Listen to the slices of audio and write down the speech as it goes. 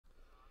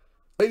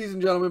Ladies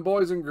and gentlemen,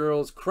 boys and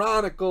girls,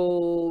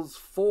 Chronicles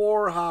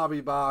 4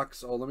 hobby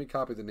box. Oh, let me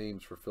copy the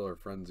names for Filler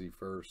Frenzy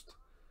first.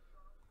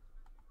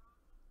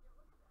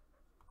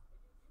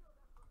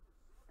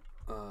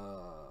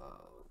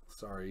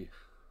 Sorry.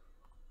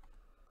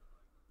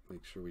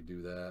 Make sure we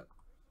do that.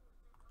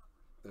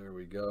 There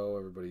we go.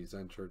 Everybody's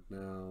entered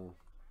now.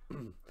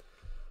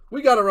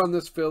 We got to run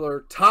this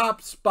filler.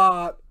 Top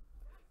spot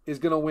is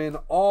going to win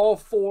all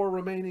 4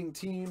 remaining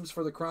teams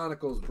for the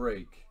Chronicles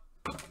break.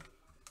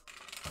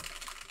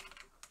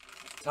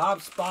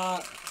 Top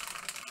spot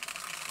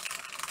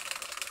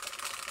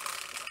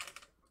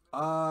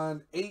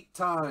on 8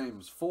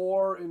 times.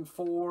 4 and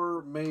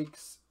 4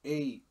 makes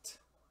 8.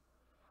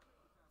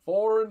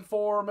 4 and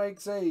 4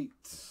 makes 8.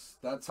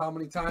 That's how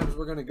many times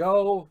we're going to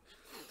go.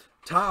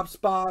 Top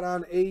spot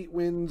on 8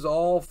 wins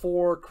all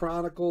 4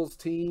 Chronicles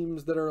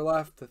teams that are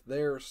left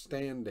there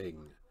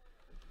standing.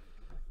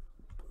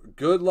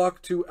 Good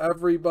luck to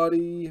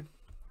everybody.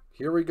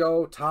 Here we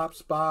go. Top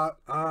spot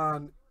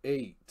on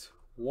 8.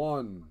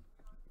 1,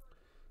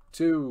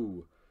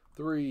 2,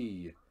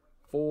 3,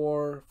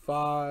 4,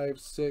 5,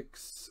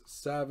 6,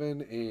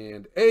 7,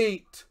 and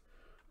 8.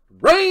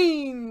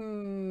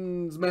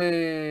 Reigns, man.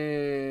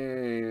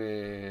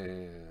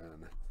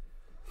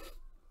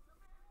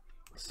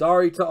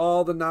 Sorry to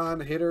all the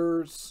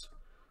non-hitters.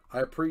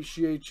 I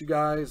appreciate you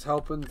guys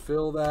helping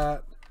fill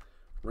that.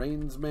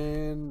 Reigns,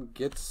 man,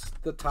 gets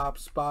the top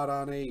spot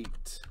on 8.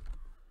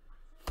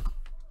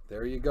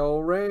 There you go,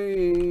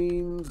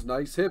 Reigns.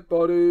 Nice hit,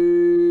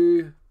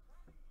 buddy.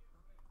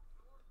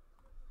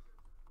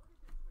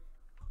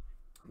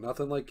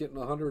 Nothing like getting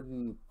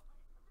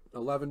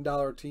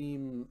 $111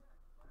 team.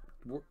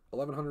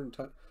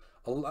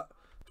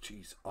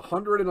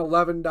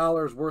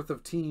 $111 worth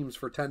of teams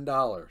for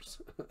 $10.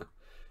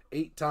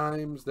 8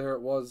 times. There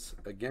it was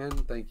again.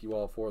 Thank you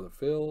all for the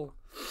fill.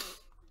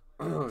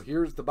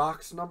 Here's the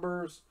box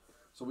numbers.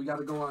 So we got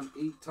to go on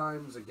 8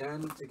 times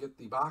again to get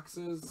the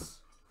boxes.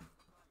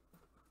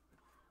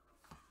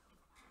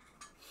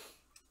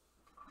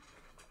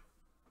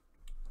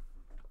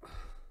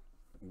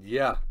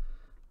 Yeah.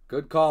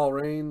 Good call,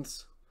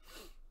 Reigns.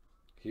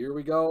 Here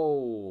we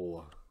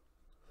go.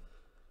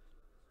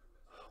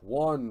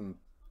 1,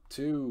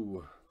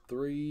 2,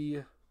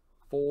 3,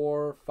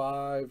 4,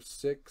 5,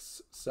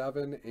 6,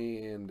 7,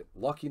 and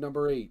lucky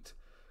number 8.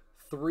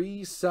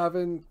 3,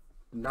 7,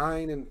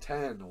 9, and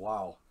 10.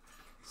 Wow.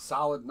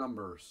 Solid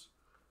numbers.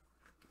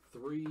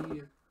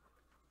 3,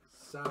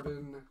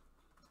 7,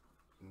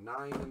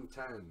 9, and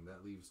 10.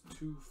 That leaves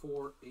 2,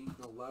 4, 8,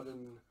 and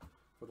 11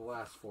 for the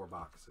last 4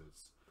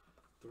 boxes.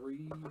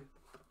 3,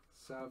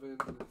 7,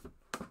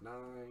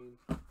 9,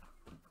 10.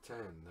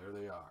 There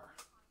they are.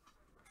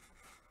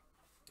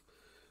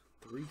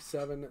 3,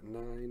 7,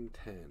 9,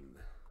 10.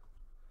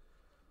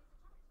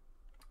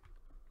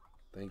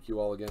 Thank you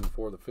all again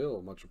for the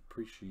fill. Much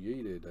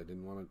appreciated. I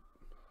didn't want to...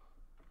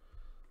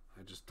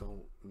 I just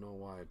don't know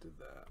why I did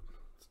that.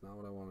 It's not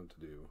what I wanted to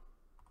do.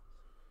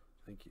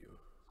 Thank you.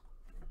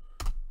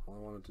 All I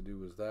wanted to do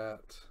was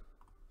that.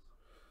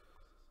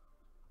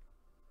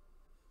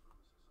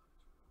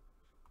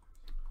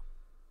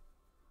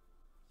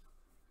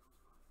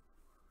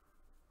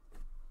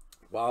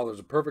 Wow, there's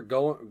a perfect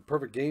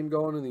game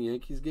going in the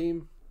Yankees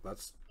game.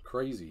 That's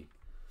crazy.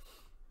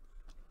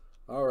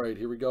 All right,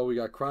 here we go. We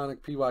got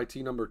Chronic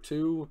PYT number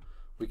 2.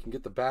 We can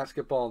get the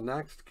basketball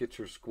next. Get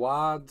your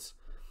squads.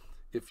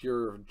 If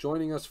you're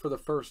joining us for the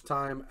first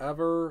time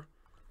ever,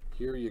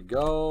 here you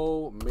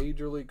go.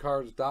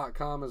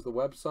 MajorLeagueCards.com is the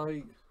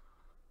website.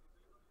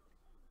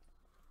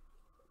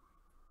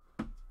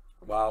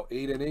 Wow,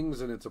 8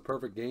 innings and it's a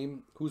perfect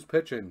game. Who's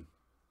pitching?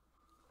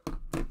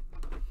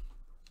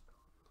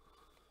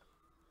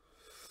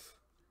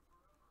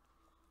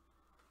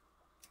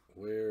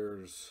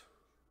 Where's...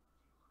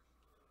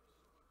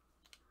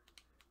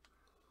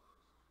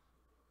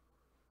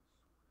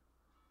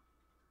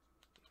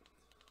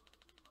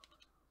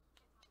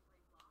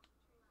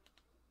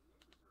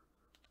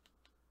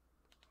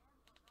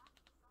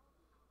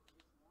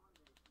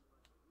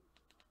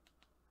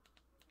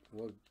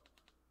 Well,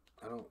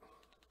 I don't...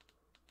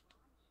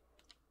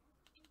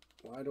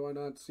 Why do I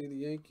not see the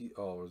Yankee?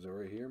 Oh, is it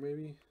right here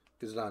maybe?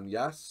 Is it on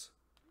yes?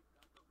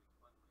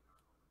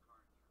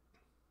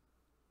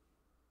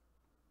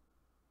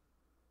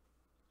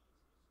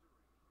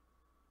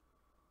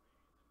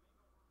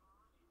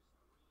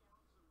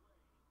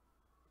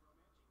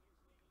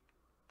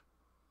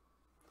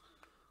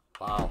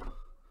 Wow.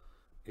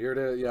 Here it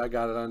is. Yeah, I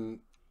got it on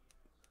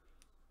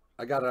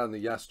the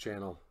yes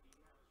channel.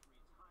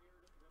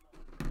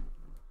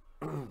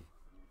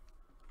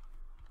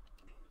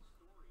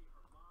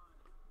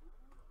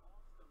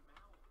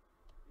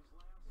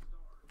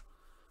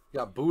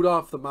 Got booed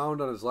off the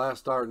mound on his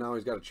last start. Now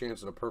he's got a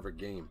chance at a perfect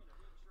game.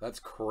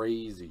 That's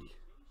crazy.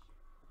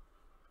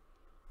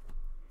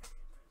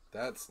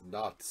 That's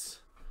nuts.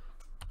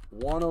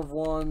 1 of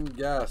 1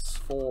 guess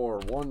for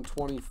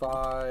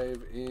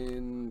 125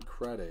 in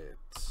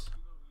credits.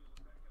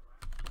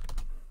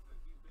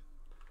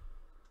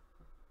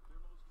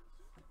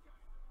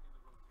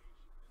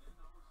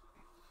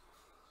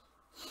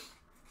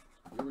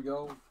 we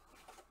go.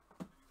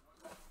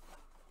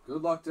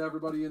 Good luck to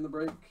everybody in the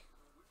break.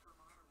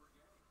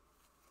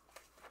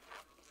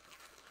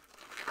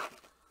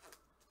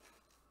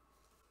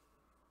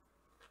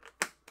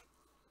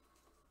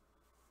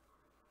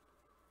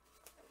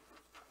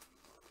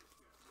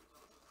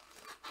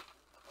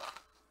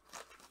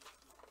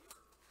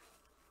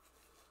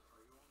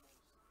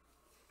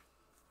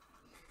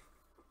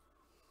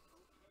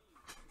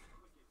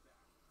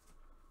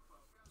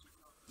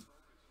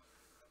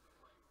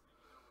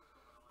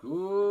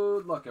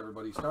 Good luck,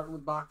 everybody. Starting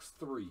with box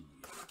 3.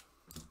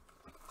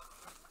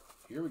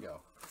 Here we go.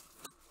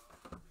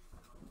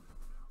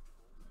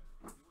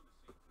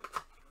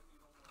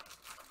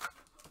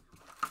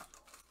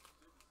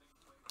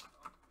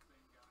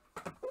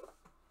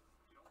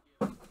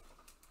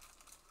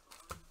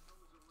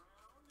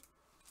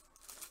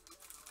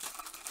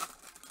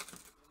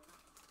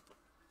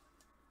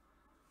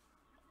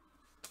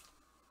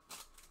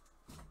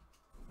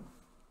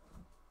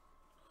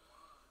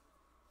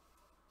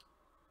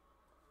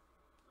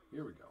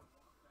 Here we go.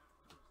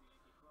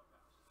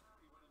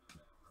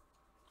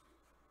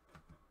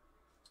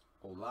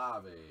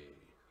 Olave.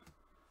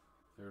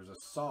 There's a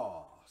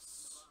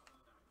Sauce.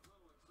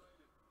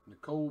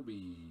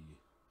 N'Kobe.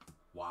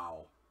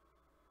 Wow.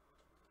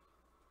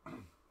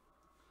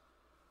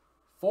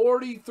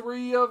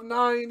 43 of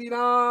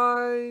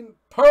 99.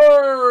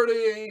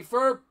 Purdy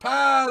for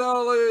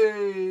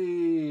Padley.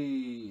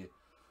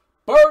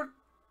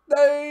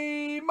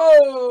 Birthday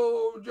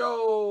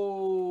Mojo.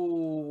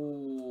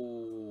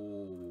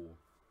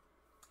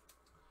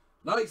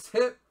 Nice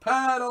hit,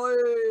 Padley.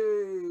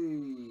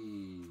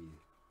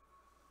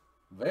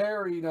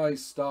 Very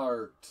nice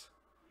start.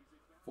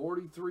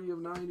 43 of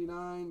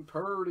 99,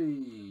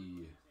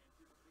 Purdy.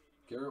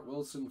 Garrett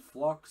Wilson,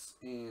 Flux,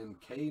 and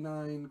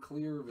K9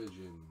 Clear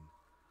Vision.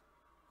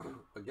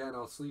 Again,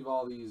 I'll sleeve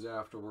all these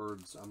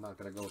afterwards. I'm not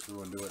going to go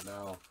through and do it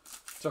now.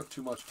 Took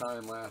too much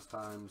time last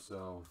time,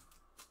 so.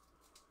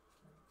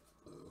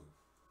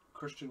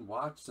 Christian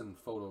Watson,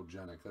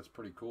 photogenic. That's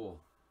pretty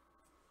cool.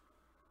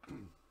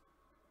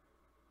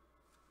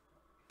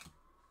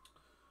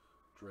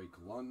 Drake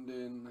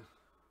London.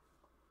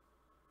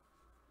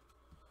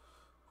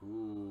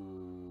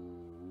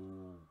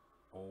 Ooh.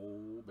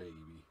 Oh,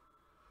 baby.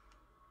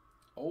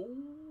 Oh,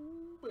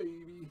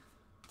 baby.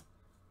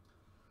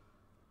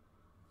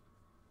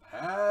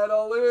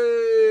 Padley.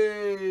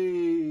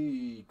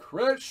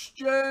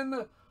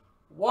 Christian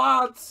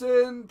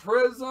Watson.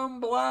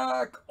 Prism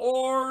Black.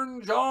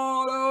 Orange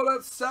Auto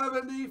to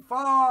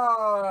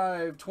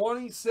 75.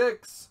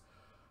 26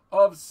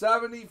 of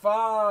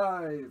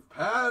 75.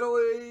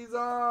 Padley's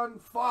on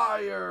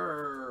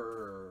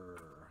fire.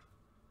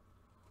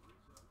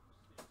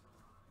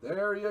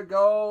 There you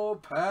go,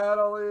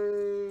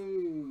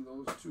 Padley.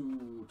 Those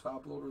two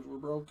top loaders were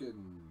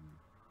broken.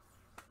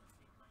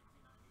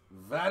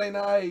 Very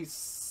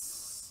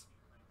nice.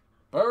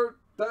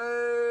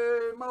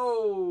 Birthday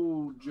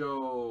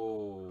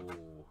Mojo.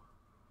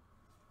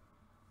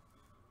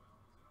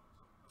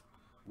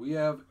 We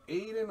have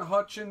Aiden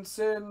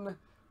Hutchinson.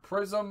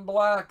 Prism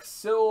Black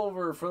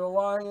Silver for the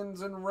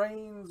Lions and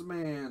Reigns,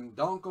 man.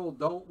 Dunkle,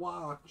 don't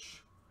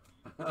watch.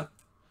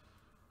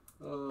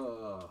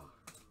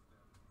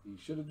 He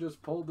should have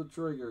just pulled the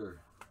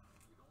trigger.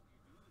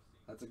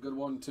 That's a good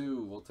one,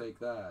 too. We'll take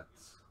that.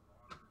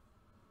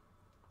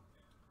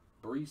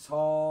 Breece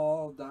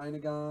Hall,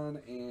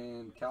 Dynagon,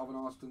 and Calvin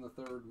Austin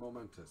III,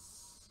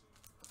 Momentous.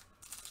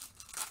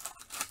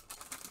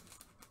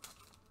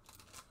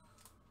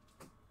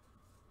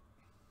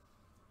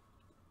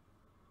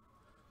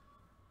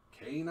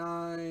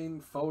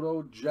 K9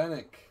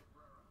 Photogenic.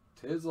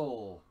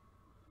 Tizzle.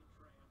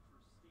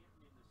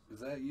 Is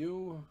that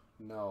you?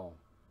 No.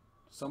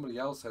 Somebody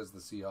else has the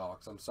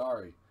Seahawks. I'm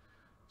sorry.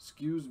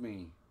 Excuse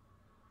me.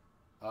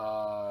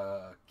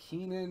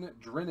 Keenan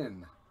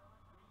Drennan.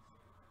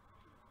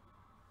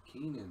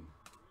 Keenan.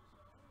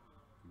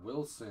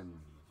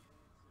 Wilson.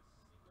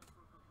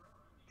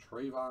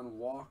 Trayvon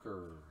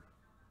Walker.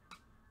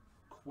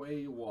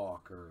 Quay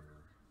Walker.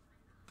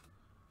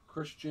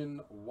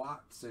 Christian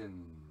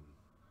Watson.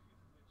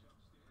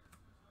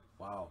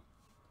 Wow.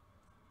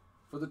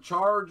 For the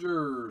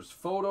Chargers,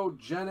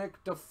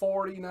 photogenic to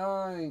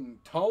 49,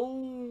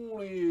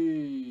 Tony.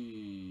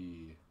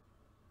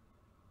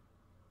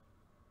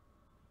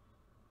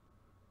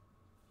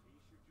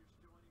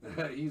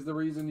 He's the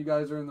reason you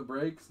guys are in the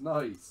breaks.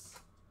 Nice.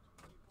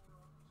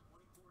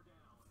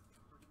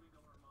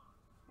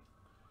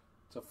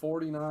 To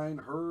 49,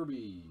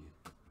 Herbie.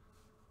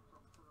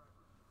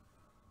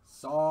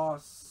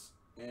 Sauce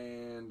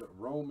and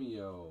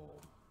Romeo.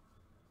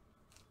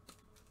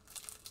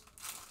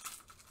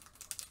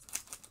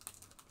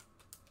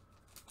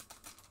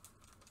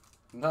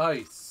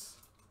 Nice.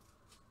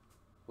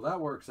 Well, that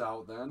works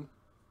out then.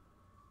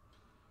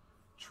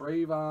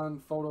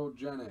 Trayvon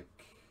photogenic.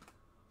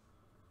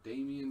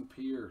 Damian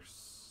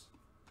Pierce.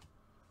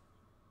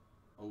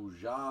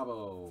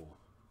 Ojabo.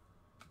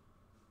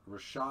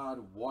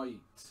 Rashad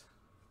White.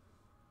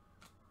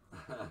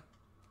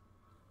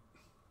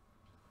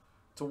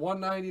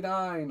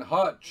 /199,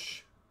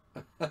 Hutch.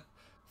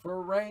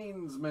 For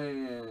Reigns,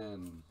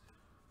 man.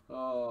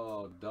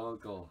 Oh,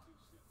 Dunkel.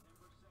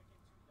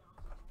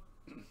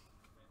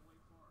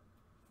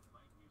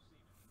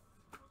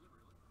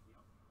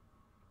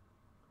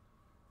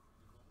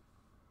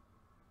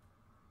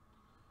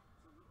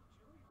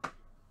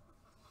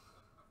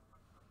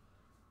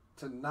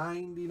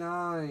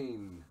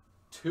 /99,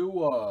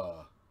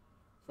 Tua.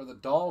 For the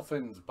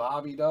Dolphins,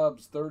 Bobby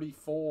Dubs,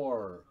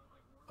 34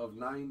 of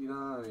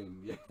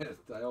 99. Yes,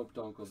 I hope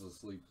Dunkel's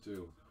asleep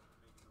too.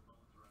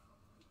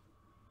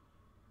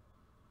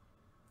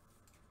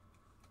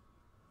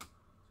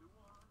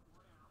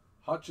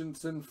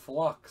 Hutchinson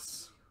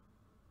Flux.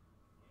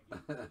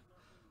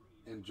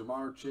 And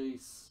Jamar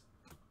Chase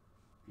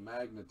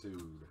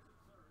Magnitude.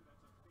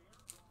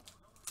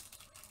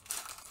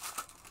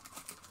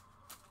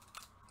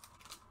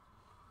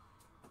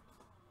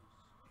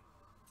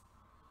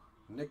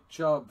 Nick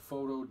Chubb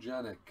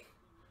Photogenic.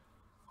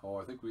 Oh,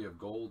 I think we have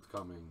gold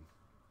coming.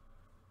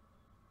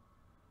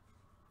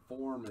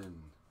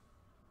 Foreman.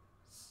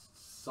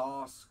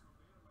 Sauce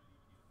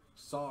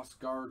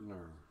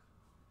Gardner.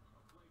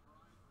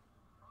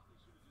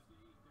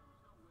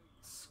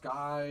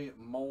 Sky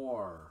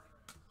Moore.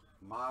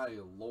 My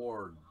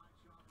Lord.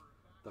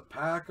 The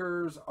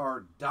Packers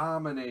are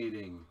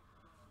dominating.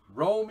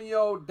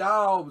 Romeo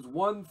Doubs,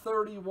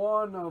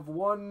 131 of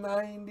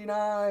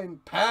 199.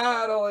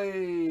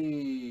 Padley.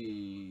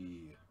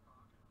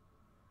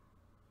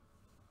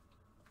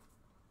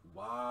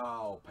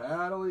 Wow.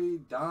 Padley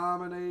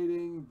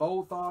dominating.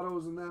 Both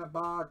autos in that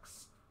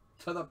box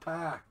to the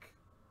pack.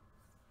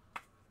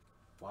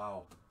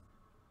 Wow.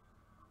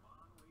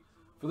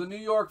 For the New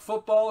York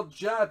Football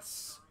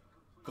Jets,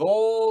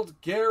 gold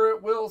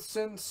Garrett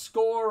Wilson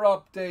score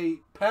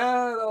update.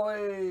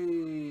 Padley.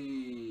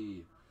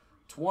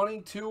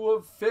 22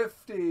 of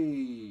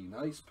 50.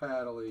 Nice,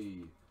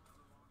 Padley.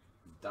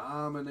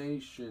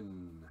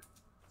 Domination.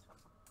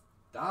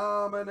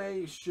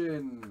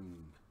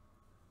 Domination.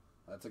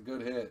 That's a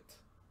good hit.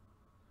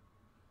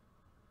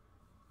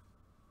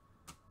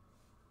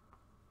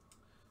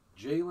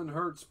 Jalen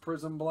Hurts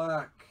Prism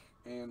Black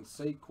and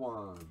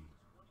Saquon.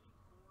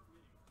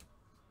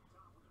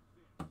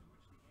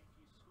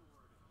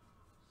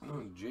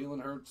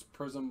 Jalen Hurts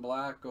Prism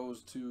Black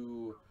goes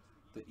to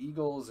the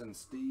Eagles and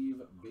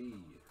Steve B.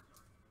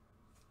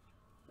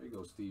 There you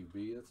go, Steve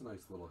B. That's a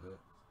nice little hit.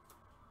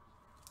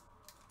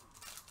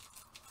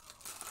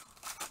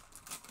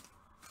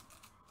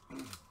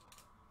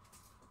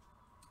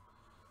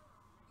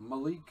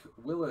 Malik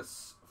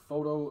Willis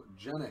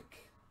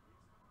Photogenic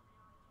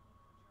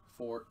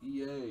for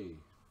EA.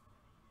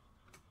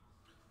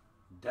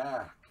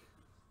 Dak.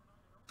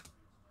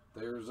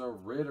 There's a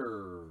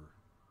Ritter.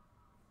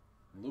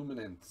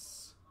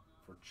 Luminance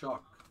for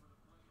Chuck.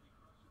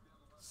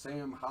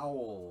 Sam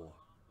Howell.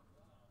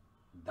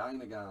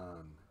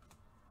 Dynagon.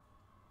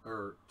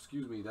 Or,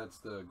 excuse me, that's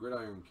the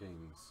Gridiron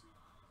Kings.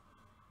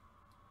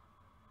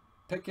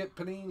 Pickett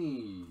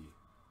Panini.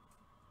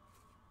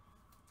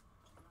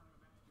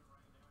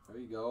 There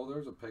you go.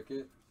 There's a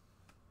Pickett.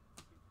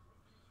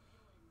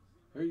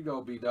 There you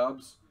go,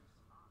 B-Dubs.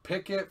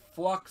 Pickett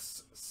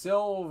Flux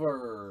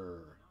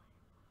Silver.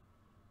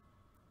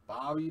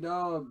 Bobby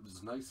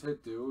Dubs. Nice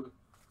hit, dude.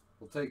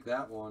 We'll take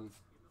that one.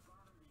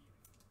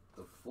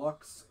 The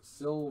Flux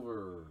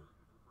Silver.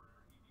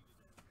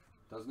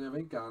 Doesn't have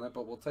ink on it,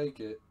 but we'll take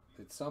it.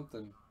 It's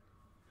something.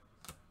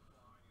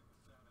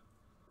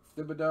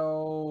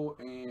 Thibodeau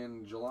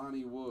and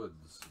Jelani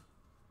Woods.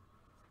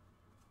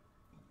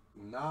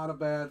 Not a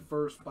bad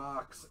first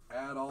box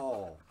at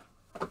all.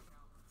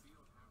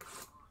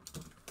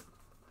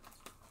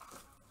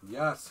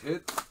 Yes,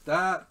 hit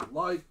that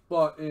like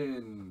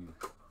button.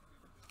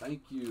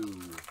 Thank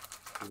you.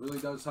 It really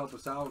does help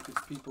us out.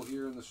 Gets people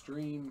here in the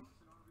stream.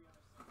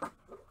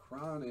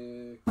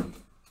 Chronic.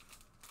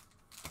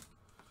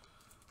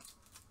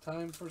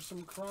 Time for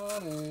some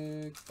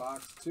Chronic.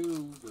 Box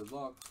 2. Good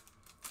luck.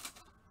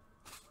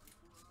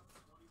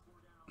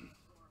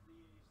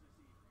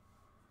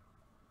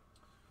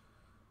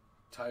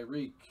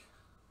 Tyreek.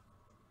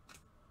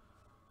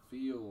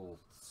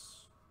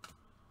 Fields.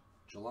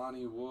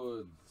 Jelani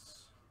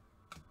Woods.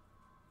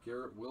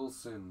 Garrett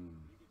Wilson.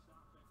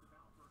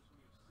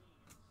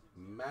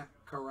 Matt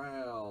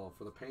Corral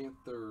for the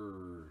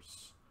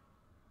Panthers.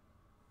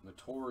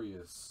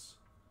 Notorious.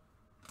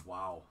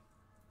 Wow.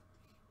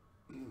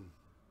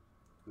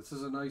 This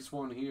is a nice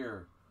one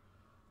here.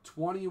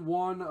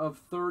 21 of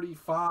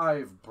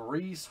 35.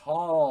 Breece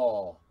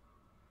Hall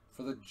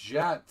for the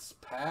Jets.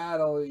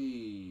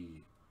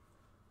 Padley.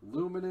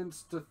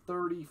 Luminance to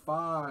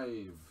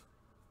 35.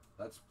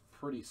 That's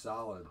pretty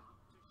solid.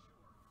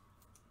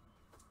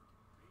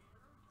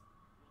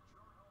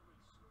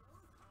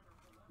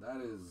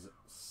 That is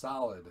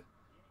solid.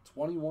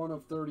 21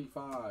 of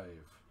 35.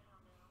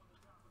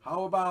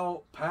 How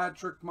about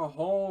Patrick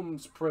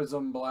Mahomes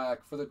Prism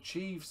Black for the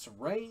Chiefs?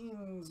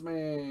 Reigns,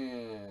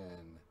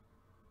 man.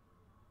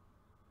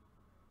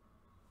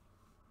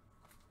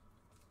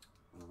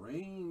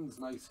 Reigns,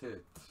 nice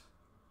hit.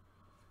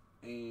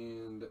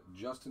 And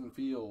Justin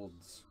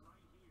Fields,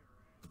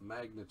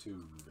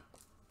 magnitude.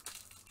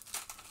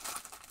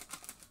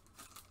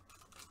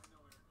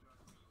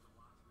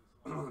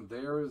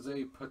 There is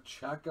a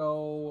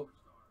Pacheco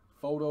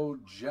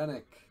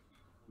photogenic.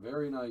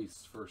 Very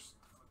nice for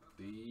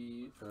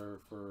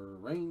for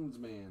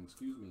Rainsman,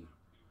 excuse me.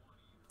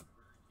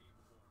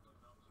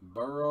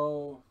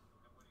 Burrow,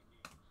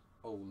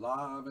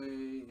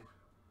 Olave,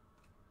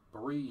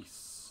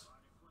 Brees.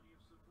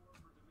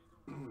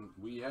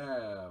 We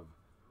have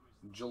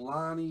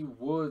Jelani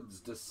Woods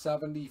to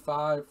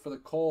 75 for the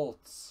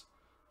Colts.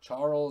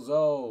 Charles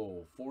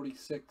O,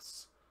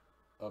 46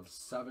 of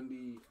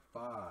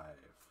 75.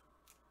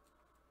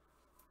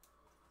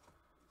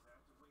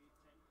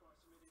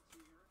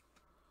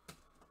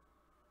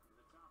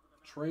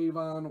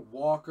 Trayvon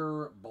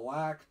Walker,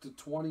 black to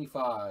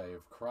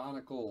 25.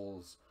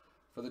 Chronicles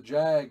for the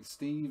Jags,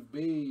 Steve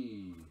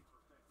B.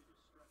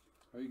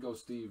 There you go,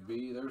 Steve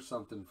B. There's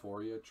something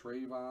for you.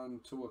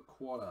 Trayvon to a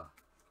quarter.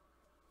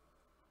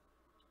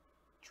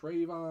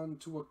 Trayvon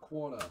to a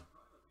quarter.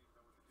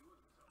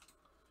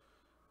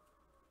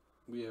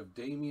 We have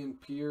Damian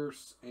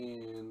Pierce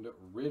and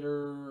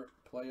Ritter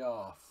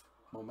playoff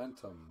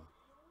momentum.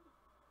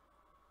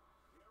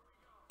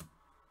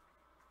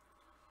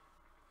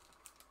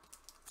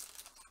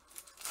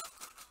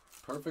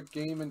 Perfect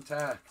game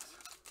intact.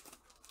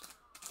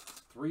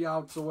 3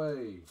 outs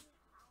away.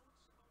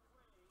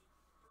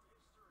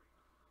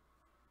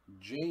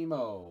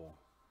 Jamo.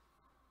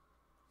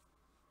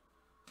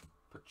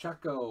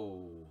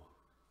 Pacheco.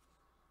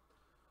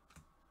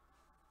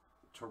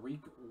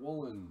 Tariq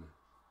Woolen.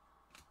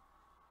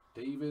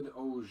 David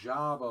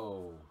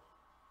Ojabo.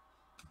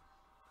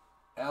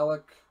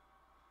 Alec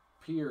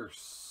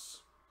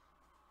Pierce.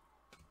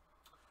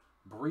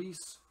 Brees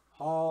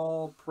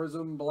Hall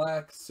Prism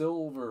Black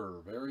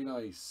Silver. Very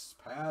nice.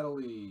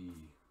 Paddley.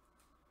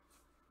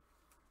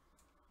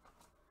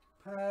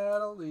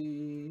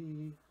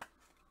 Paddley.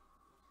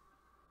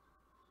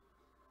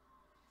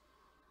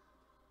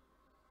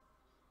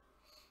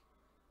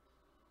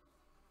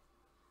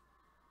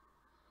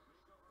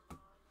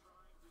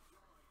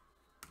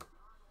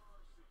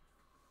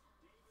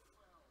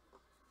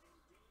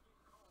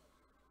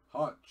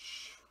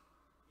 Hutch.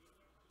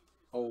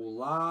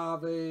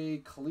 Olave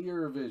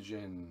Clear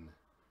Vision.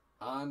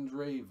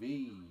 Andre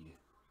V.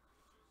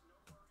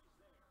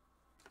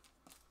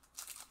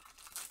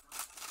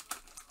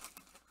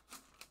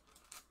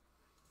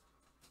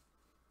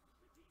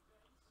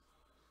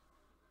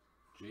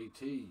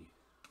 JT.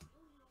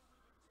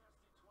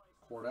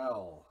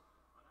 Cordell.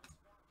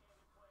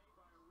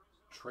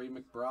 Trey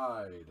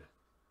McBride.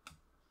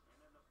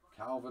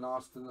 Calvin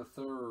Austin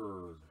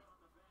III.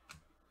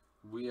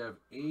 We have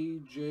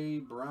A.J.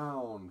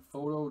 Brown,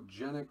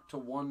 photogenic to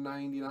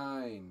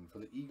 199 for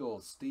the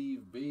Eagles,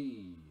 Steve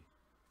B.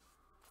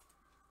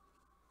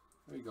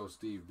 There you go,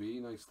 Steve B.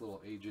 Nice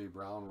little A.J.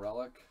 Brown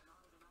relic.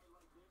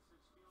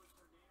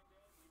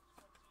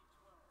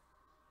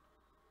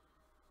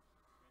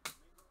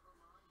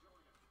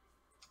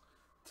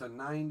 To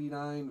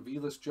 99,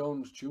 Velus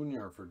Jones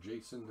Jr. for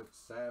Jason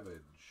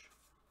Savage.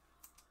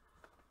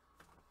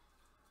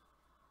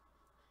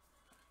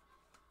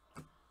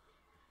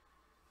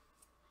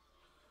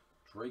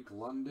 Drake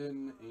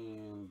London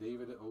and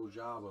David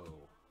Ojabo.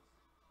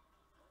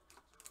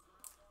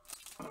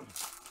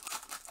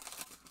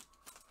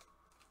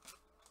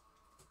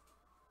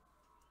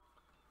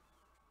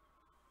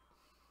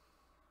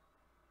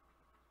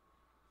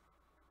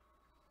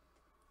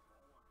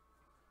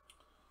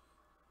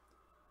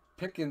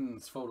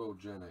 Pickens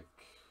photogenic.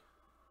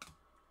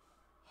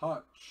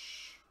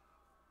 Hutch.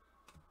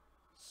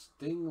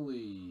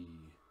 Stingley.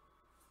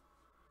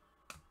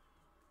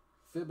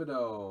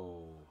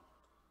 Thibodeau.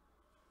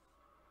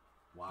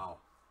 Wow.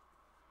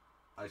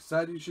 I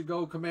said you should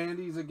go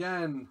Commandees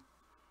again.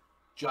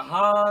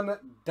 Jahan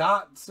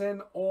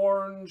Dotson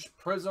Orange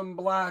Prism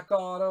Black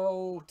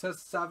Auto to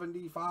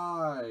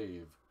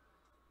 75.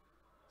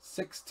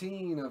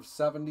 16 of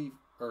 70,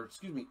 or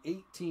excuse me,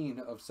 18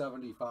 of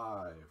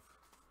 75.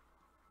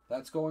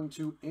 That's going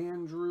to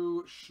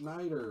Andrew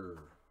Schneider.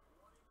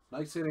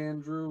 Nice hit,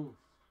 Andrew.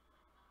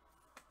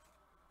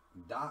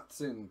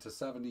 Dotson to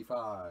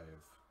 75.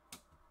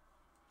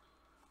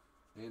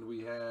 And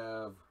we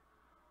have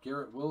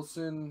Garrett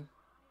Wilson.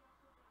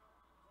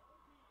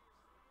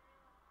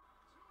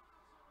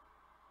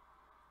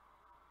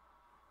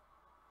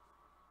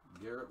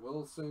 Garrett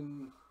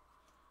Wilson,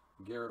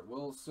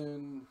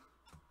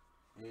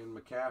 and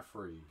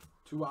McCaffrey.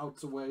 2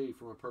 outs away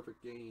from a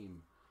perfect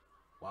game.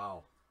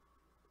 Wow.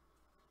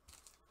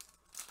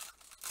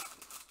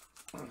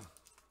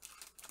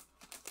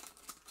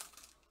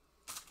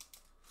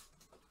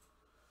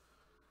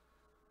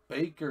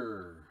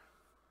 Baker.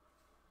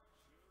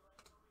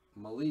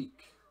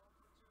 Malik.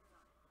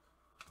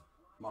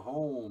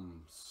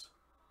 Mahomes.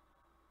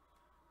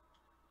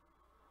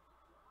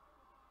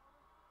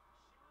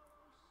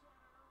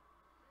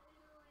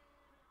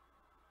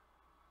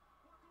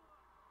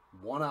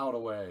 One out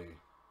away.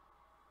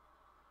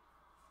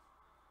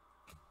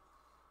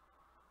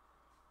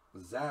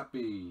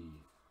 Zappy.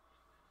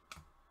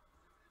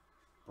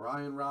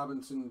 Brian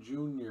Robinson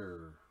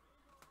Jr.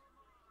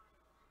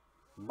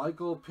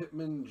 Michael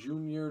Pittman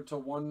Jr. to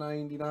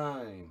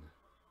 199.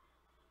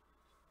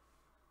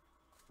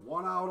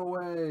 1 out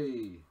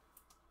away.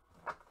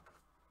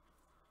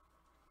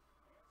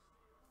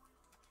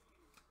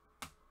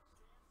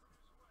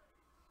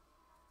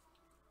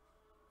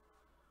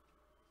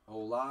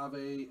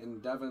 Olave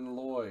and Devin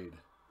Lloyd.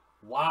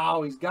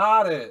 Wow, he's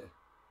got it.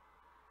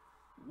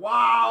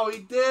 Wow, he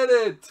did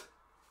it.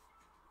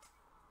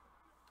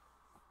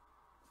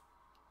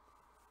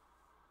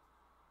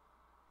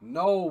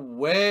 No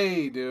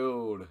way,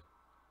 dude.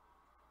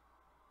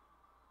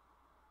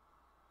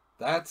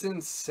 That's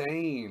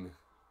insane.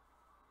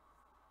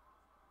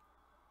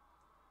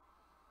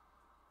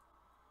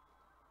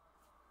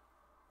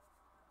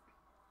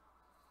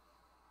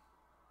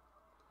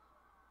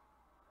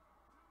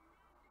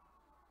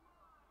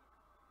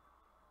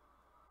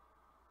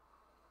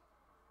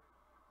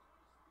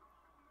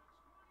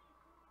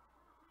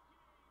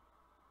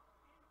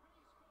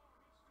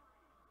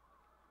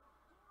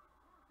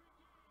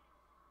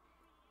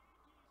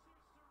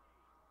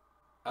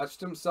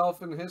 Etched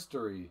himself in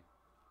history.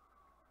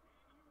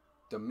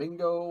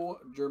 Domingo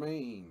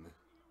Germain.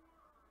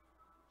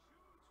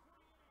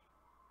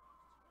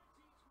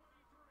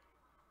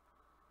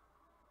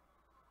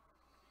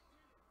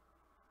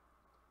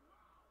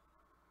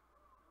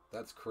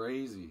 That's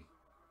crazy.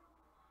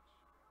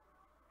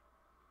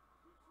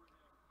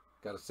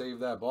 Got to save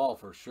that ball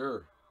for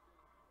sure.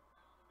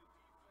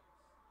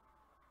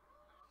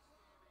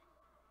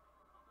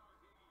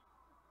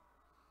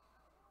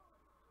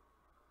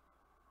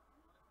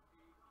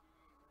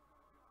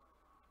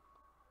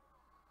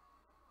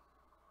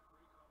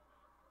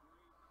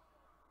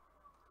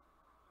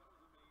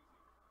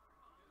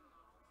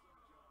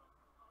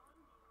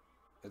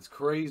 It's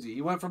crazy.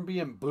 He went from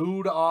being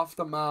booed off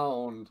the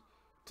mound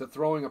to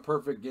throwing a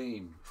perfect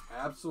game.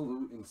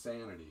 Absolute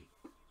insanity.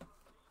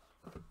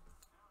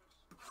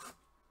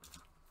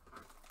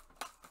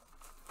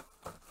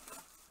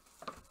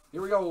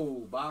 Here we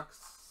go. Box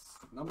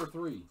number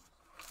 3.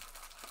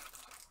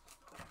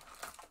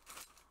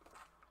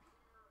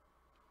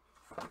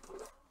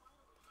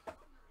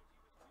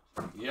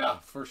 Yeah,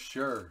 for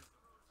sure.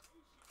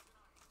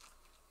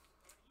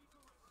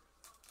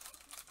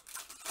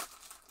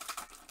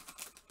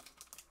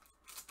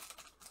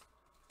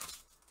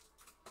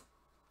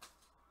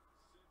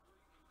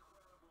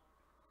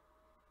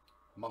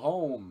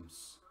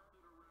 Mahomes.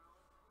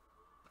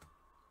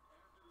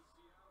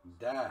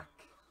 Dak.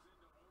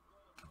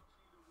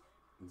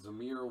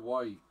 Zamir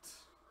White.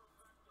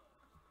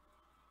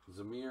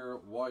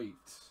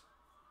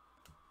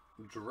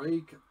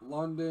 Drake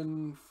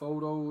London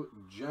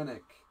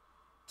Photogenic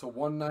to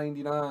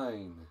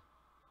 199.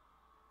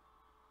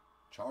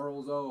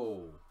 Charles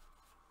O.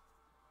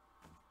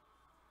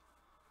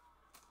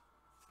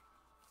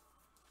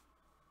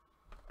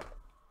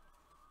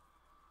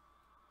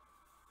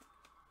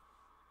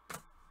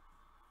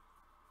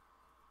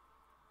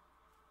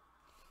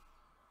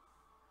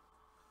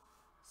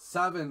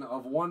 Seven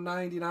of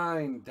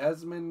 199,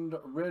 Desmond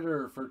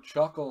Ridder for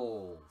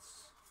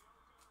Chuckles.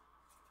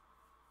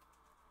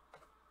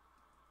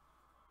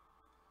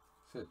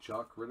 That's it,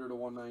 Chuck. Ridder to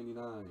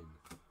 199.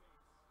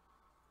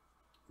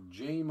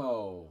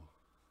 J-Mo.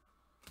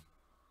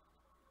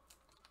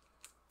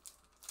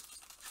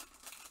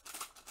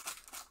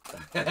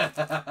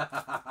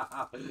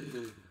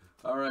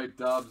 All right,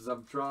 Dubs,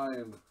 I'm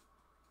trying.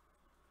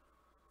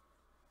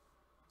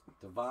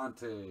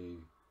 Devontae.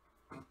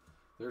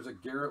 There's a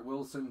Garrett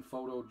Wilson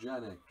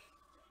Photogenic.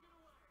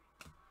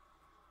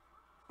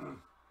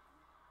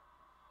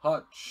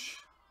 Hutch.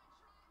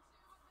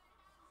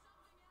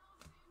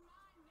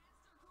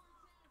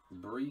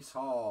 Breece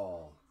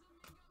Hall.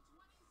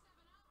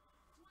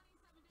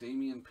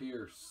 Damian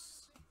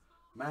Pierce.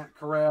 Matt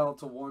Corral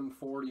to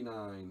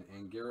 149.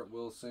 And Garrett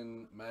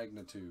Wilson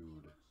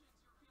Magnitude.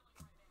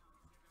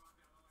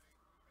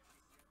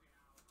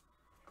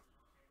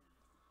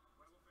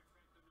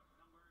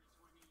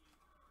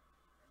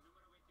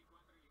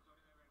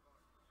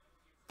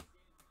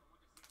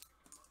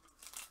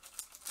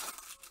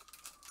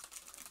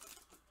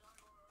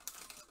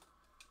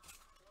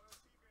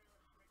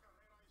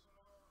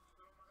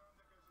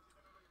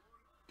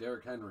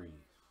 Derrick Henry.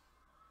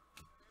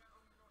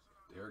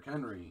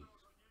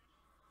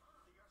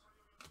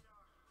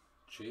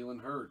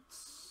 Jalen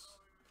Hurts.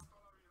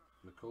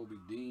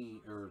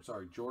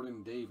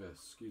 Jordan Davis,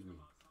 excuse me.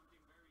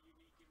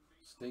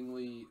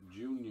 Stingley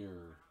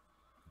Jr.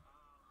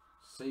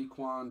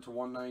 Saquon to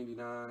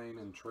 199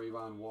 and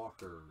Trayvon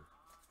Walker.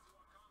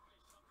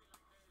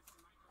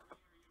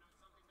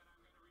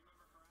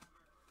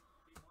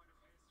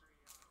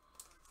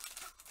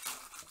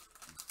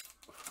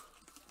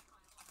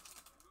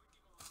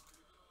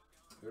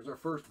 There's our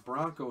first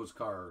Broncos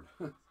card.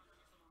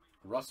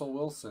 Russell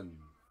Wilson.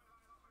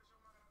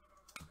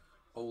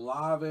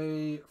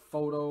 Olave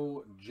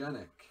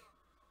Photogenic.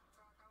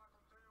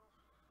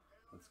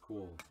 That's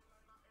cool.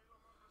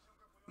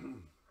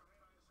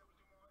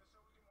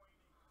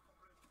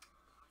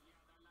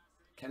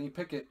 Kenny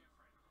Pickett.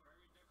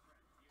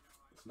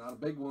 It's not a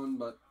big one,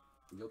 but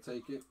you'll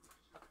take it.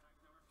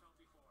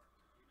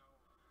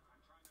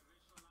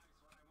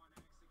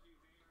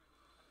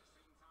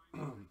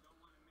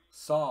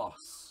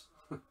 Sauce.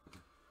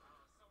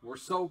 We're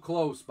so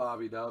close,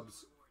 Bobby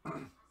Dubs.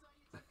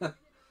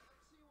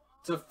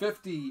 To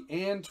 50,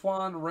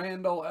 Antoine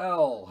Randall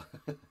L.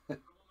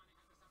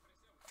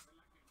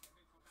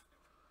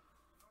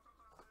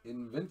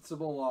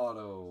 Invincible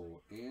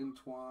Auto,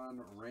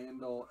 Antoine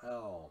Randall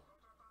L.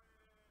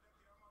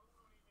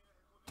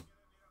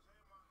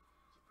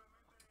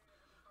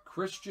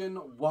 Christian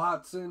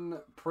Watson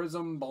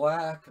Prism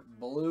Black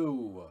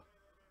Blue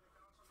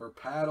for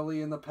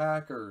Padley and the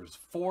Packers.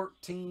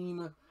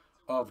 14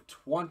 of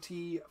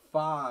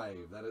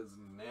 25. That is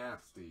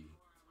nasty.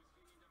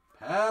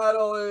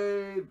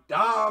 Padley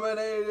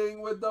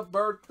dominating with the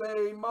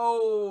birthday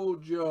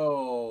mojo.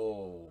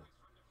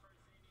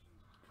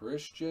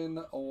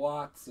 Christian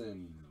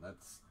Watson.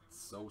 That's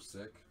so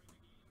sick.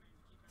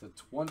 To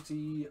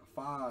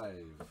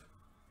 25.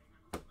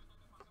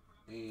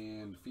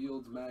 And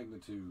Fields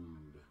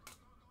Magnitude.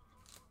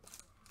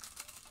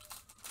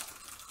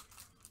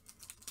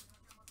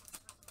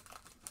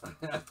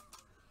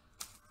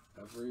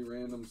 Every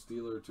random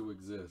Steeler to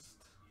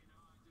exist.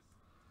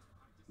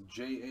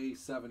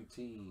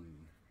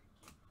 JA17.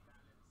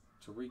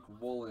 Tariq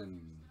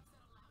Woolen.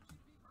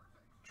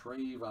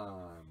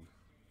 Trayvon.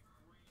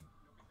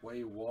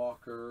 Quay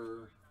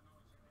Walker.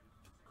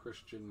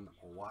 Christian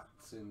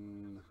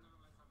Watson.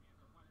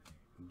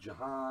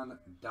 Jahan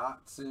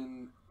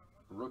Dotson.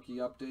 Rookie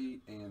update.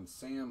 And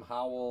Sam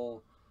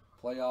Howell.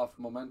 Playoff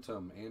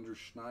momentum. Andrew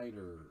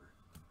Schneider.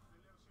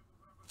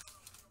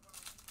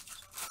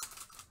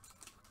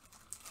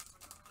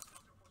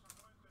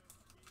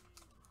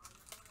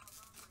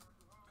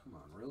 Come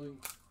on, really?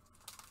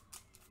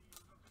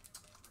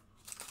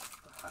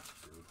 The heck,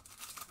 dude?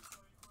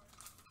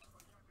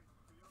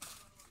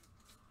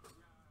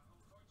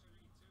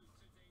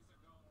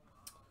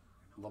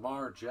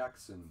 Lamar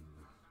Jackson.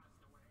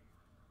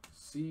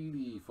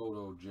 CD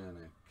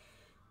Photogenic.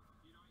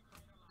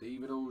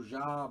 David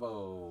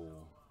Ojabo.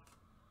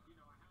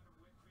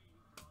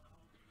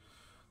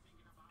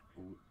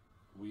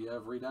 We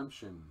have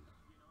redemption.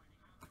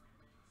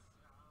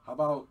 How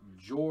about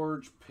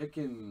George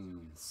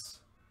Pickens?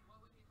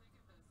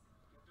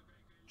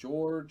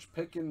 George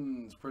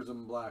Pickens,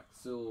 Prism Black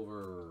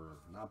Silver.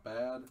 Not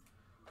bad.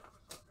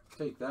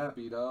 Take that,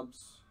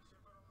 B-Dubs.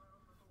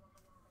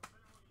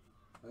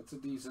 That's a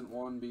decent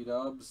one,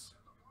 B-Dubs.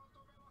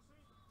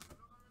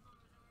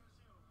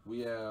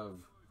 We have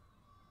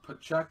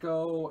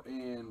Pacheco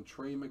and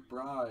Trey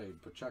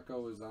McBride.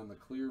 Pacheco is on the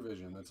Clear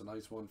Vision. That's a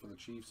nice one for the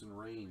Chiefs and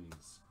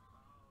Reigns.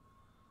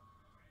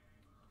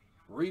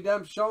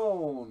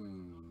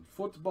 Redemption.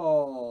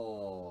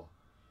 Football.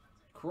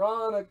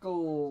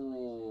 Chronicles.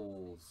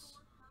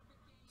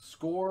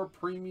 Score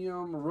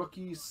Premium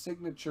Rookie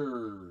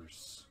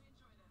Signatures.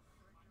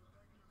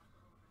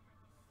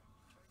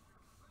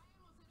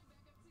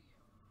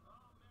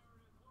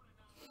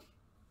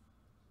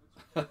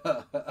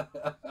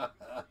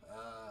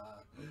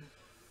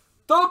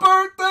 The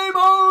birthday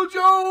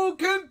mojo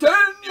continues.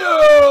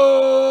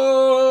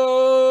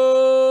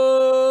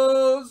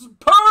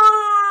 Purdy.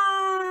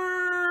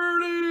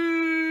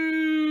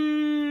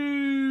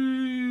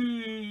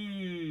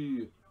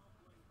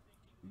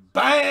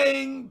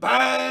 Bang,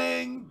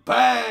 bang,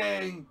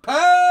 bang.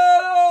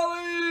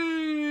 Padley.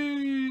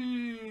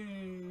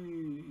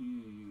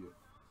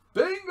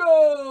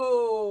 Bingo.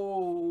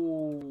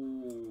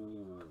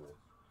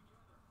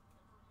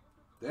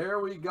 There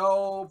we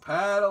go,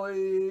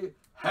 Padley.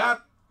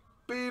 Happy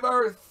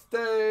birthday,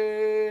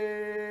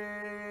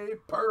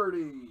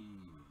 Purdy.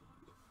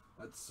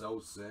 That's so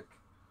sick.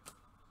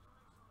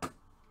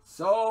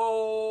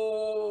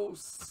 So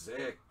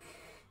sick.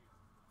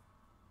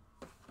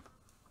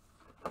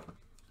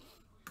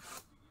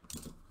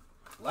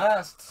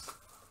 Last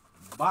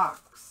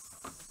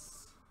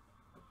box.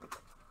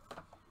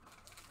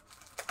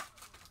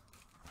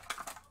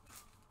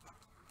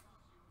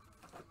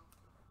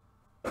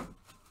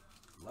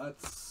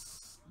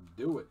 Let's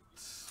do it.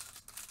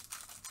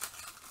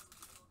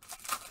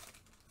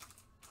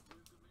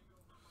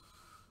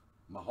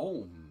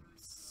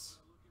 Mahomes.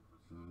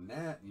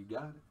 Nat, you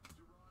got it.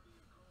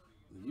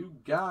 You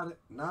got it.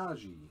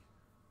 Najee.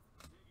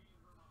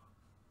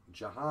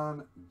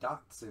 Jahan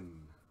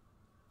Dotson.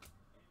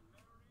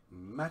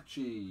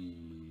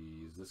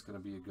 Mechie. Is this going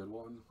to be a good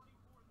one?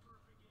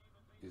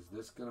 Is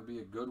this going to be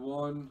a good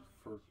one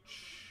for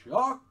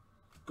Chuckles?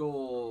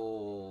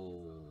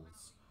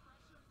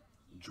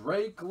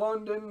 Drake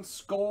London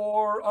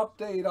Score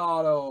Update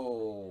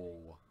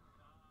Auto.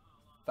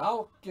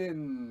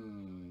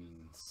 Falcons.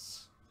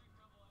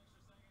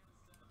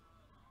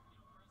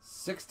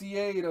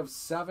 68 of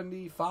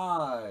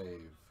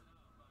 75.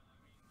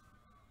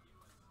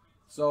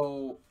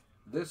 So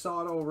this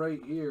auto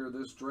right here,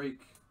 this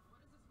Drake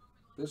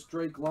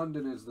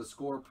London is the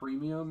Score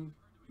Premium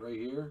right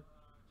here.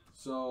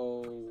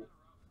 So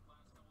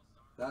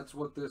that's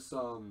what this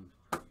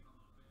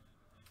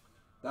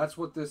That's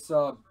what this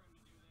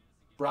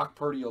Brock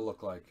Purdy will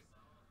look like.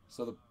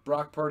 So the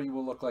Brock Purdy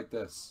will look like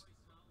this.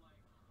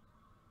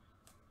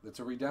 It's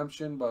a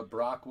redemption, but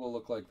Brock will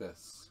look like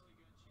this.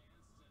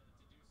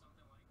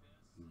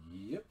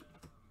 Yep.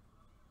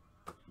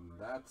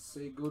 That's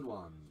a good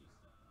one.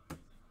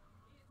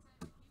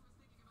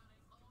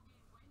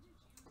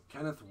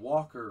 Kenneth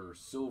Walker,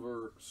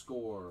 silver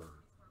score.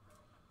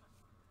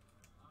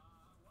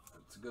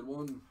 That's a good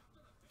one.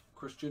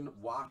 Christian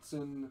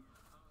Watson,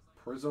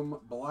 Prism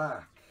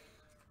Black.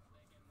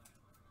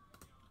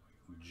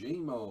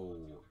 JMO,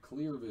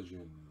 Clear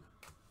Vision.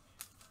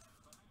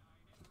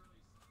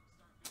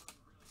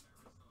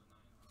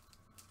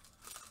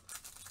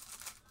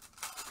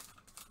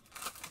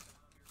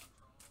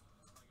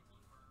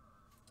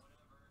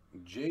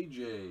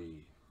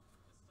 JJ,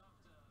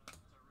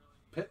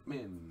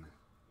 Pittman,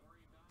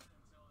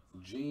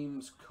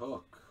 James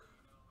Cook,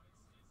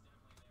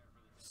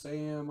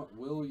 Sam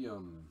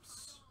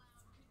Williams,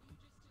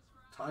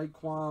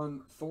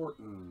 Tyquan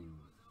Thornton.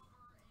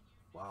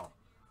 Wow.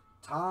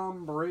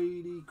 Tom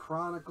Brady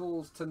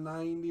Chronicles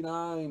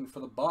 /99 for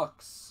the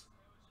Bucks.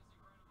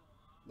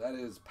 That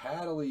is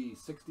Paddley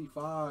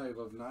 65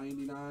 of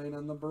 99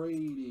 on the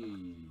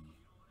Brady.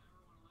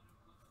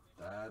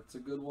 That's a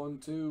good one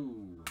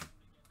too.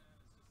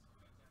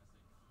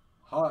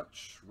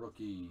 Hutch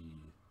rookie.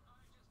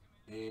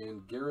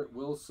 And Garrett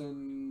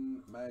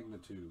Wilson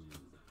magnitude.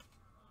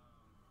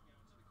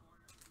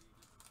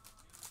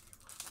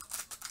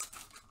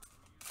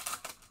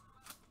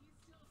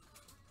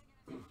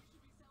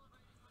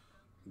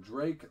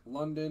 Drake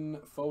London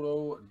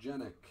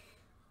photogenic.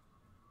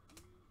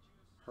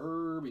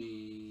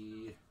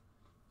 Herbie.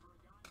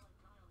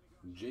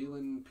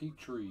 Jalen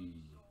Petrie.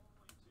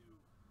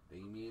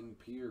 Damian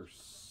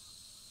Pierce.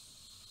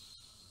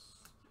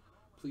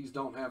 Please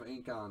don't have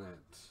ink on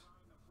it.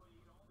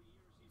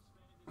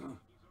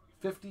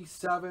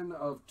 57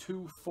 of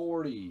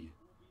 240.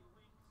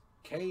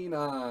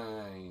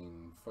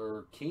 K9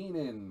 for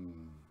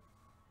Keenan.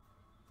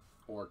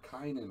 Or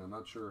Kynan, I'm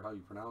not sure how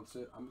you pronounce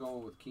it. I'm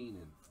going with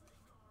Keenan.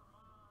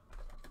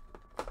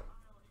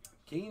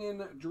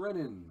 Keenan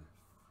Drennan.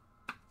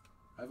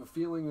 I have a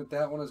feeling that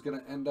that one is going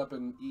to end up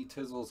in E.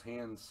 Tizzle's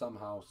hands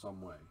somehow,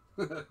 some way.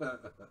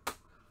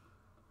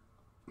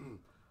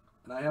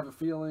 And I have a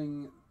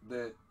feeling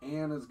that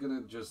Ann is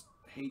going to just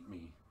hate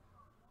me.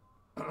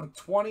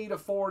 20 to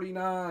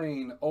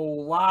 49.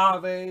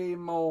 Olave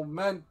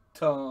Momentum.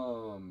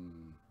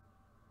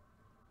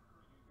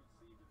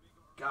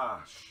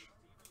 Gosh.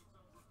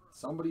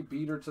 Somebody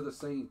beat her to the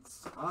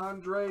Saints.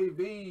 Andre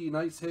V.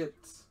 Nice hit.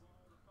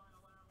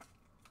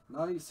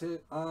 Nice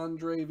hit,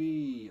 Andre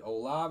V.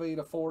 Olave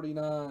to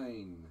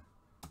 49.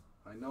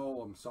 I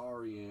know, I'm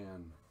sorry,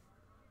 Ann.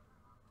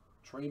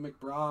 Trey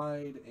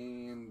McBride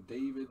and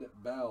David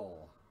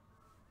Bell.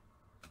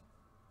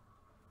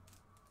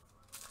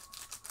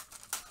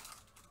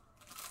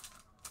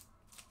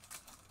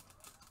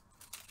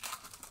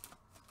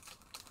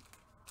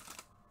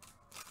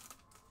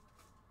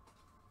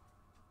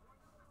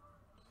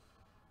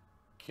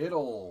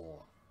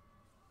 Kittle.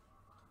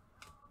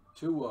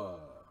 Tua.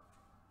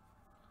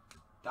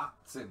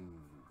 Dotson.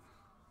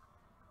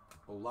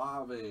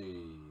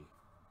 Olave.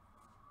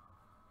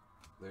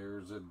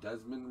 There's a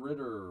Desmond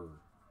Ridder.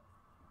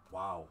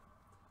 Wow.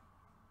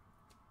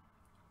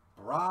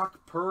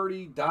 Brock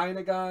Purdy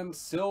Dynagon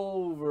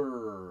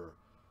Silver.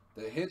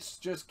 The hits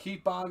just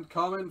keep on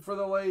coming for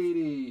the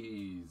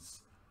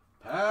ladies.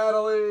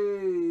 Paddley.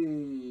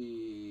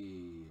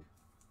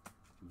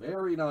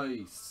 Very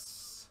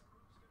nice.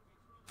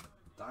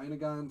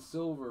 Dynagon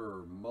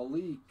Silver.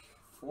 Malik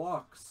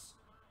Flux.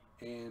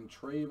 And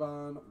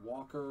Trayvon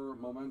Walker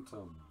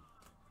Momentum.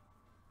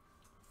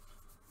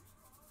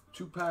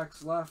 2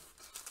 packs left.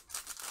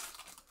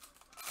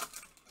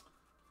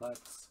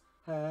 Let's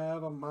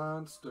have a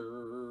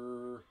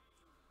monster.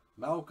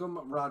 Malcolm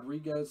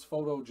Rodriguez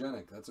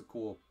photogenic. That's a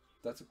cool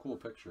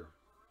picture.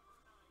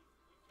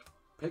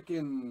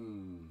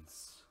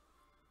 Pickens.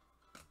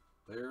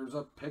 There's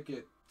a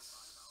Pickett.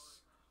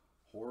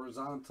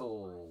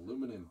 Horizontal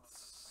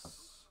luminance.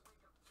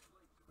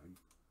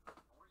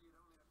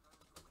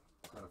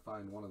 I gotta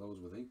find one of those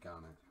with ink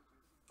on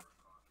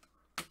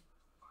it.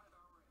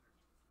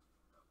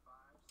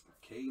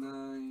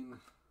 K9.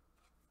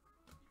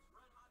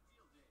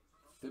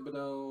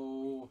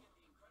 Thibodeau.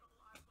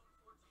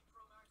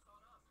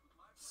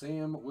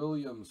 Sam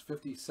Williams,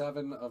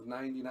 57 of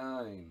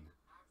 99.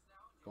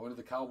 Going to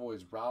the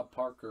Cowboys, Rob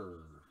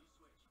Parker.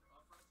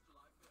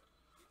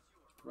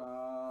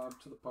 Rob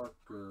to the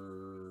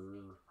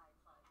Parker.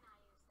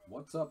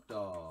 What's up,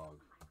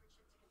 dog?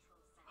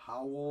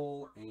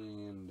 Howell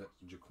and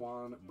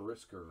Jaquan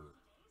Brisker.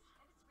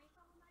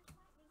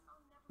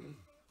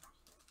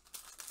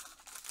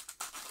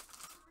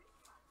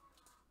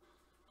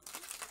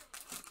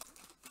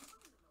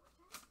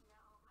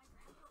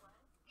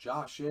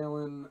 Josh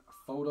Allen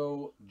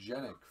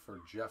photogenic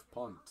for Jeff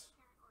Punt.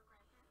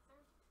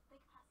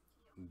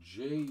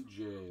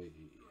 JJ.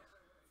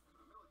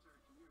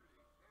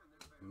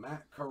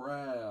 Matt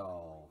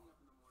Corral.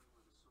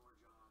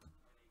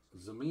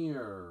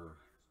 Zamir.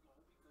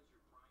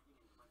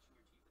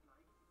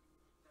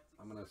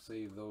 I'm going to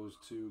save those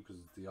two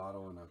because it's the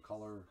auto and a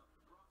color.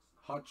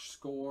 Hutch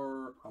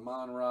score,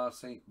 Amon-Ra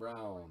St.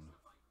 Brown.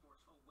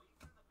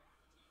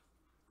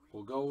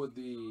 We'll go with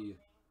the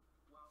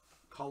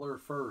color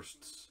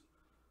firsts.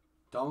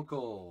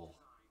 Dunkel.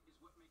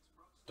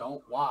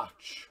 Don't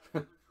watch.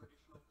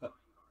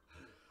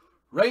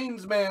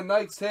 Rainsman,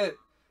 nice hit.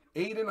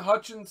 Aiden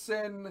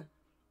Hutchinson.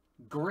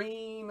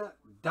 Green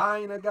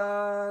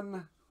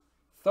Dynagon.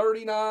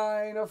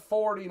 39 of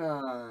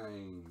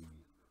 49.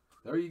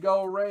 There you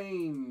go,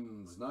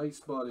 Rains. Nice,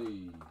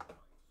 buddy.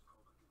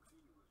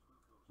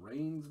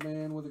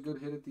 Rainsman with a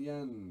good hit at the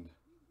end.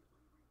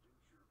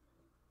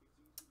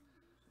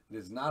 It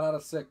is not out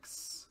of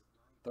 6.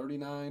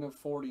 39 of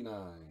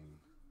 49.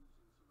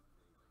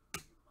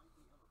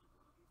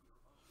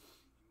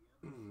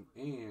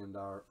 And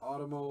our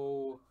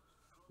Automo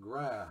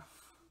Graph.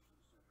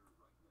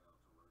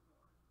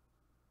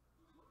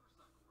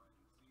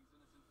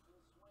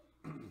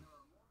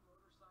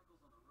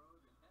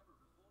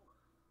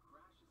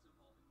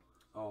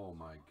 Oh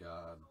my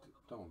God,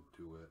 don't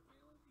do it.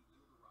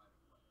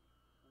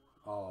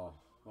 Oh,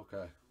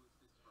 okay.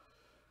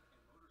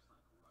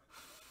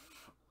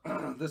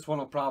 This one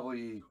will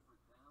probably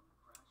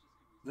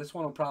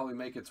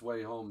make its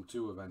way home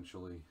too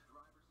eventually.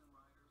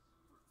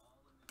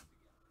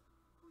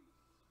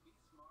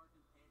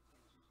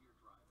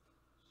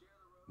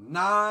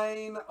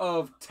 9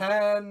 of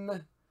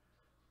 10.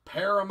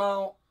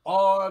 Paramount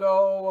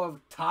Auto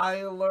of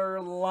Tyler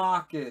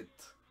Lockett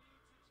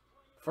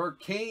for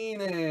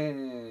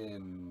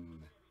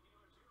Keenan.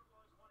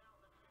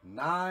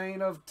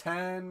 9 of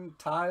 10.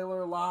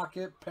 Tyler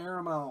Lockett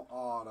Paramount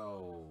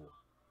Auto.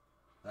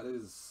 That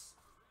is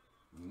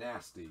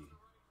nasty.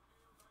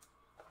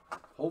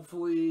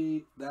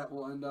 Hopefully that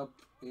will end up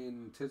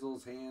in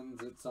Tizzle's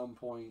hands at some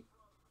point.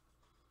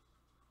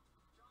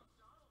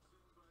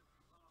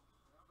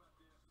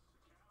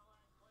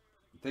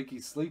 Think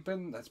he's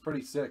sleeping? That's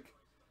pretty sick.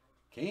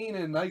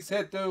 Keenan, nice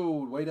hit,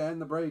 dude. Way to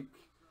end the break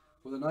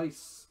with a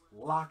nice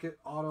Lockett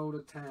auto to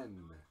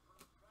 10.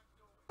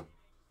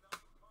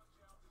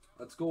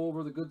 Let's go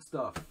over the good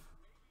stuff.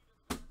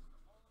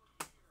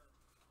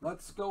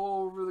 Let's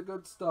go over the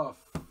good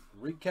stuff.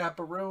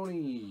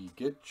 Recap-a-roni.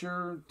 Get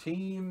your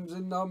teams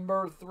in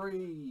number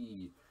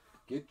 3.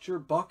 Get your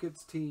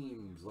buckets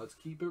teams. Let's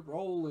keep it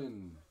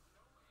rolling.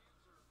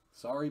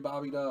 Sorry,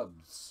 Bobby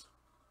Dubs.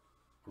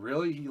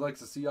 Really? He likes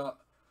to see...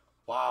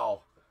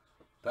 Wow.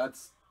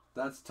 That's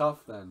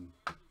tough then.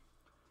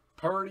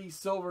 Purdy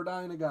Silver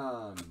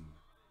Dynagon.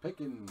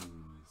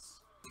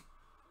 Pickens.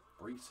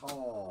 Brees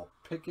Hall.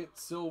 Pickett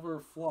Silver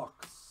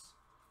Flux.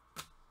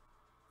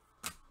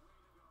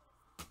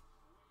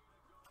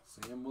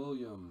 Sam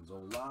Williams.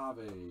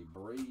 Olave.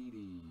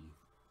 Brady.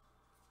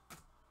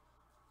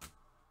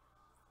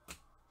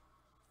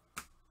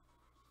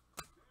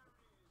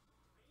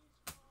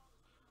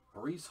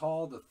 Brees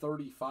Hall to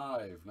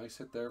 35. Nice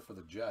hit there for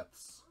the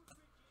Jets.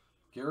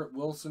 Garrett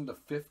Wilson to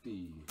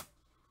 50.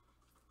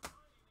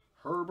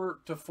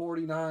 Herbert to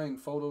 49.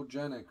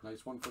 Photogenic.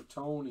 Nice one for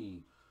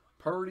Tony.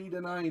 Purdy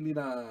to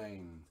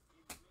 99.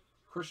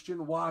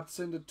 Christian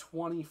Watson to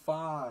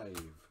 25.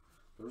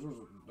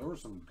 There were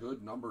some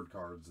good numbered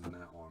cards in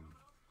that one.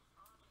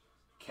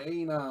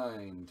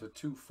 K9 to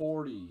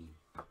 240.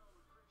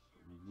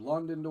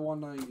 London to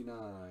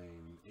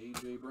 199.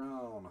 A.J.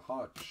 Brown.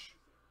 Hutch.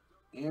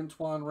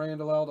 Antoine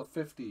Randall L to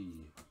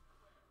 50.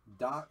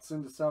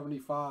 Dotson to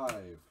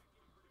 75.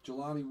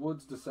 Jelani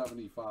Woods to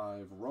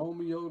 75.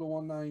 Romeo to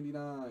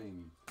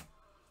 199.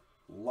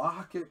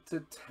 Lockett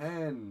to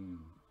 10.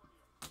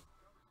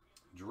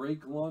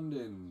 Drake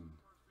London.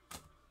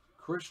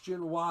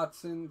 Christian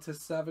Watson to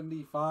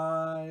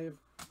 75.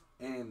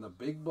 And the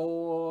big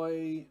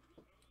boy,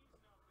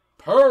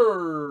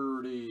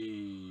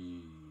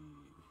 Purdy.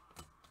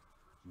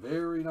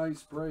 Very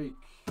nice break.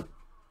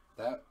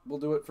 That will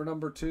do it for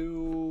number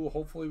 2.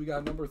 Hopefully we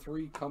got number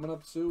 3 coming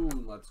up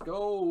soon. Let's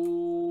go.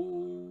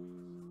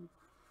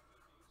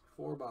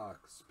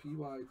 4-box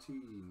PYT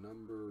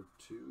number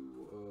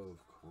 2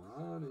 of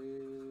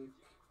Chronic.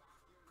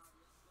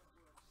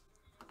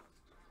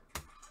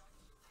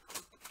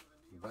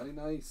 Very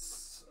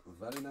nice.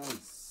 Very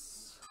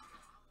nice.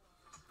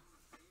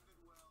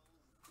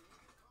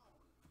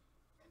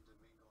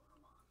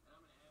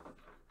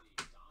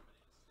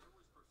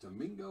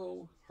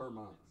 Domingo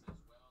Herman.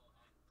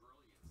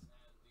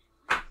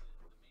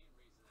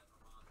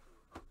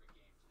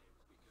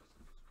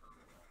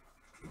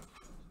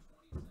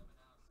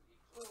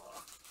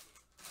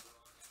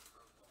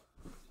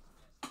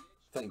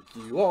 Thank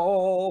you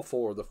all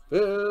for the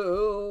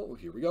fill.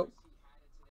 Here we go.